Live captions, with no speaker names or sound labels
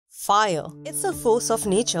Fire. It's a force of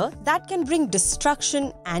nature that can bring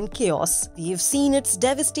destruction and chaos. We've seen its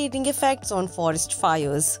devastating effects on forest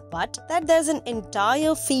fires, but that there's an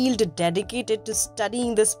entire field dedicated to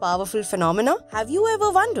studying this powerful phenomena. Have you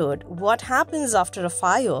ever wondered what happens after a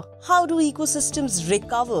fire? How do ecosystems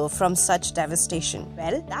recover from such devastation?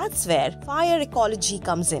 Well, that's where fire ecology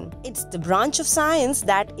comes in. It's the branch of science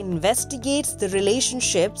that investigates the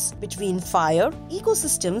relationships between fire,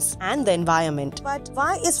 ecosystems, and the environment. But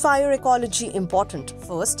why is fire ecology important?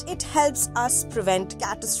 First, it helps us prevent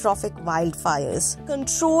catastrophic wildfires.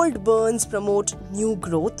 Controlled burns promote new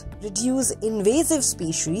growth, reduce invasive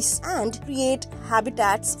species, and create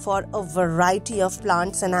habitats for a variety of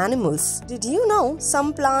plants and animals. Did you know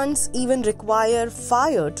some plants even require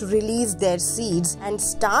fire to release their seeds and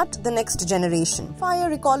start the next generation?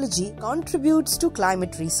 Fire ecology contributes to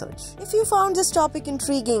climate research. If you found this topic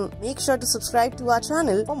intriguing, make sure to subscribe to our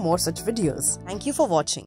channel for more such videos. Thank you for watching.